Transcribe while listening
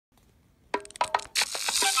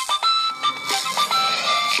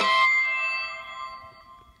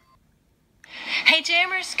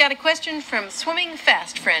just got a question from Swimming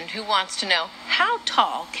Fast Friend who wants to know, how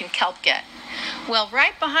tall can kelp get? Well,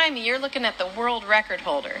 right behind me, you're looking at the world record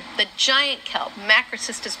holder, the giant kelp,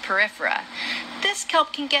 Macrocystis porifera. This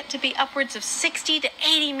kelp can get to be upwards of 60 to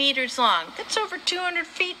 80 meters long. That's over 200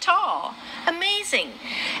 feet tall. Amazing.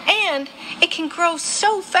 And it can grow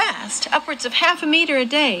so fast, upwards of half a meter a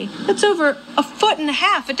day. That's over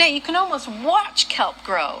 1.5 feet a day. You can almost watch kelp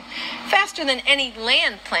grow. Faster than any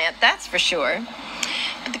land plant, that's for sure.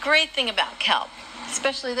 But the great thing about kelp,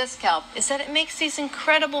 especially this kelp, is that it makes these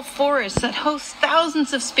incredible forests that host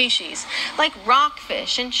thousands of species, like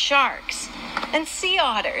rockfish and sharks and sea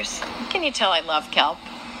otters. Can you tell I love kelp?